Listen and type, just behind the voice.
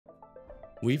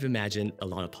We've imagined a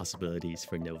lot of possibilities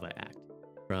for Nova Act,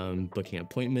 from booking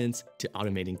appointments to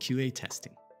automating QA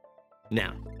testing.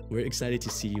 Now, we're excited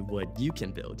to see what you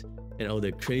can build and all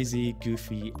the crazy,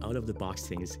 goofy, out-of-the-box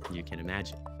things you can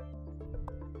imagine.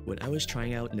 When I was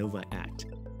trying out Nova Act,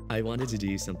 I wanted to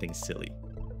do something silly.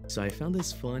 So I found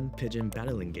this fun pigeon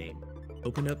battling game,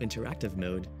 opened up interactive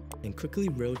mode, and quickly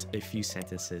wrote a few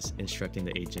sentences instructing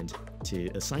the agent to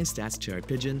assign stats to our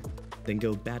pigeon, then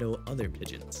go battle other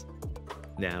pigeons.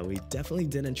 Now, we definitely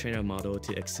didn't train our model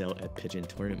to excel at pigeon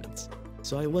tournaments,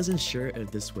 so I wasn't sure if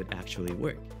this would actually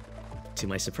work. To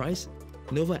my surprise,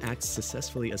 Nova Act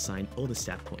successfully assigned all the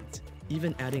stat points,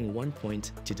 even adding 1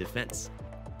 point to defense.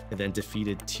 It then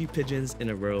defeated 2 pigeons in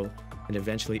a row and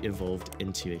eventually evolved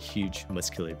into a huge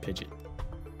muscular pigeon.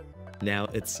 Now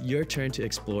it's your turn to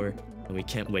explore, and we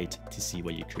can't wait to see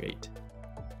what you create.